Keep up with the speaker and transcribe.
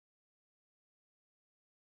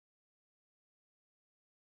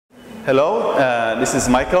Hello, this is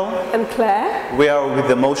Michael. And Claire. We are with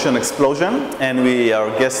the Motion Explosion and we are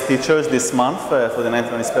guest teachers this month for the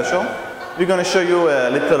 1920 special. We're going to show you a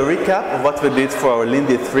little recap of what we did for our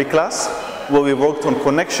Lindy 3 class, where we worked on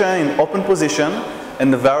connection in open position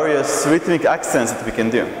and the various rhythmic accents that we can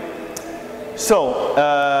do. So,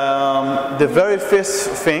 the very first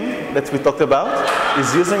thing that we talked about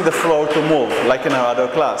is using the floor to move, like in our other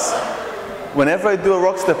class. Whenever I do a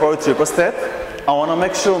rock step or a triple step, I want to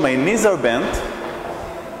make sure my knees are bent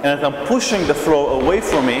and that I'm pushing the floor away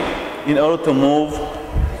from me in order to move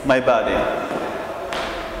my body.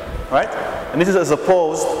 Right? And this is as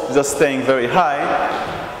opposed to just staying very high,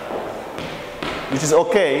 which is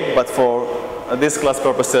okay, but for this class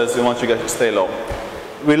purposes, we want you guys to stay low.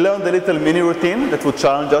 We learned a little mini routine that will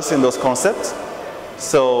challenge us in those concepts.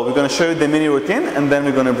 So we're going to show you the mini routine and then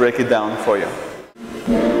we're going to break it down for you.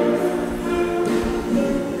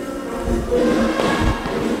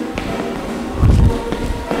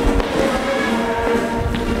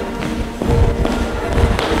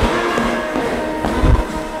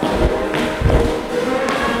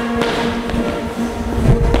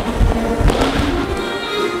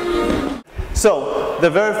 So, the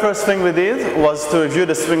very first thing we did was to review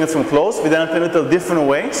the swing from close. We did it in a little different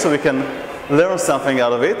way so we can learn something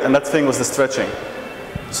out of it, and that thing was the stretching.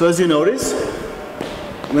 So as you notice,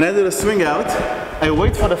 when I do the swing out, I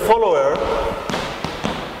wait for the follower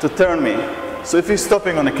to turn me. So if he's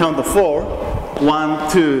stopping on the count of 4,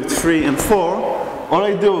 1, 2, 3, and 4, all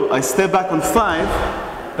I do, I step back on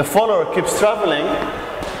 5, the follower keeps traveling,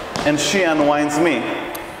 and she unwinds me.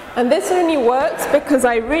 And this only works because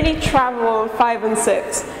I really travel on 5 and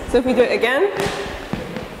 6. So if we do it again,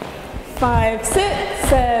 5, 6,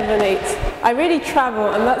 7, 8. I really travel,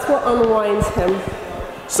 and that's what unwinds him.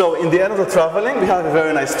 So in the end of the traveling, we have a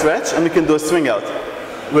very nice stretch, and we can do a swing out.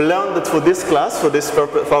 We learned that for this class, for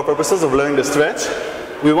our purposes of learning the stretch,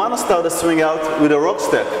 we want to start the swing out with a rock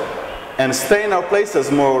step, and stay in our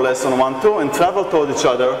places more or less on 1, 2, and travel toward each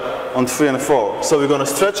other on 3 and 4. So we're going to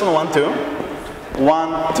stretch on 1, 2.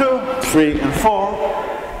 1, 2, 3, and 4,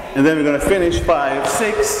 and then we're going to finish 5,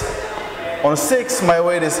 6. On 6, my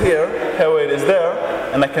weight is here, her weight is there,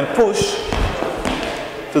 and I can push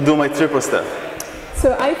to do my triple step.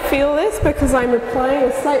 So I feel this because I'm applying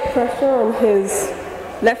a slight pressure on his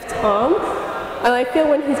left arm, and I feel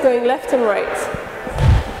when he's going left and right.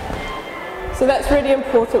 So that's really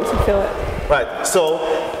important to feel it. Right,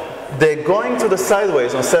 so the going to the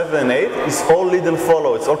sideways on 7 and 8 is all lead and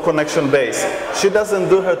follow, it's all connection based. She doesn't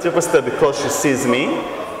do her triple step because she sees me,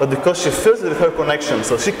 but because she feels it with her connection.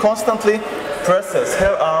 So she constantly presses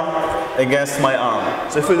her arm against my arm.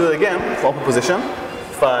 So if we do it again, for open position,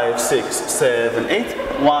 5, 6, 7,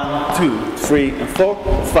 8, 1, 2, 3, and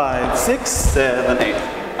 4, 5, 6, 7, 8.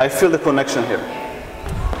 I feel the connection here.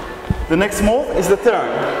 The next move is the turn.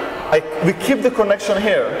 We keep the connection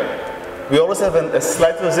here. We always have a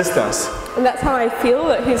slight resistance. And that's how I feel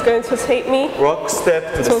that he's going to take me. Rock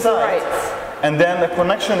step to the side. Right. And then the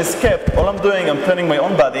connection is kept. All I'm doing, I'm turning my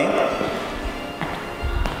own body.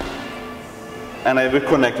 And I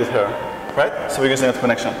reconnect with her. Right? So we're using that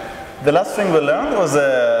connection. The last thing we learned was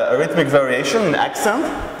a rhythmic variation in accent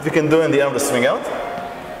that we can do in the end of the swing out.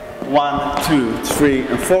 1, 2, 3,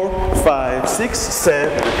 and 4, 5, 6,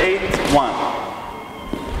 7, 8, 1.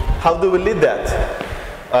 How do we lead that?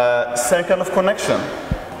 Same kind of connection.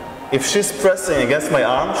 If she's pressing against my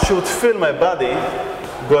arm, she would feel my body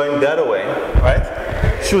going the other way,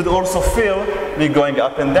 right? She would also feel me going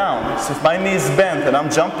up and down. So if my knee is bent and I'm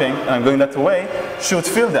jumping and I'm going that way, she would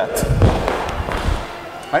feel that,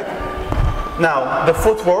 right? Now, the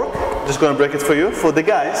footwork, just going to break it for you. For the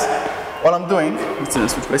guys, what I'm doing, let's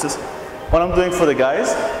switch places. What I'm doing for the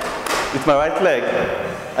guys, with my right leg,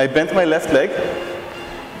 I bent my left leg,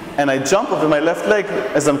 and I jump over my left leg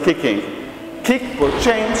as I'm kicking. Kick will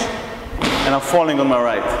change, and I'm falling on my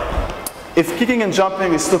right. If kicking and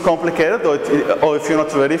jumping is too complicated, or if you're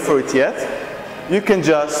not ready for it yet, you can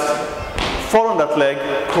just fall on that leg,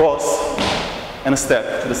 cross, and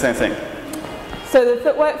step to the same thing. So the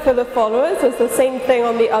footwork for the followers is the same thing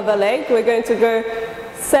on the other leg. We're going to go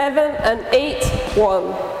 7 and 8,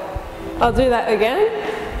 1. I'll do that again.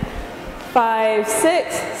 5,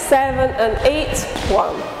 6, 7, and 8,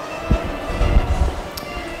 1.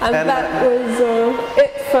 And that was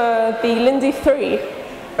it for the Lindy 3.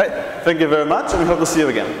 Right. Thank you very much, and we hope to see you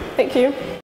again. Thank you.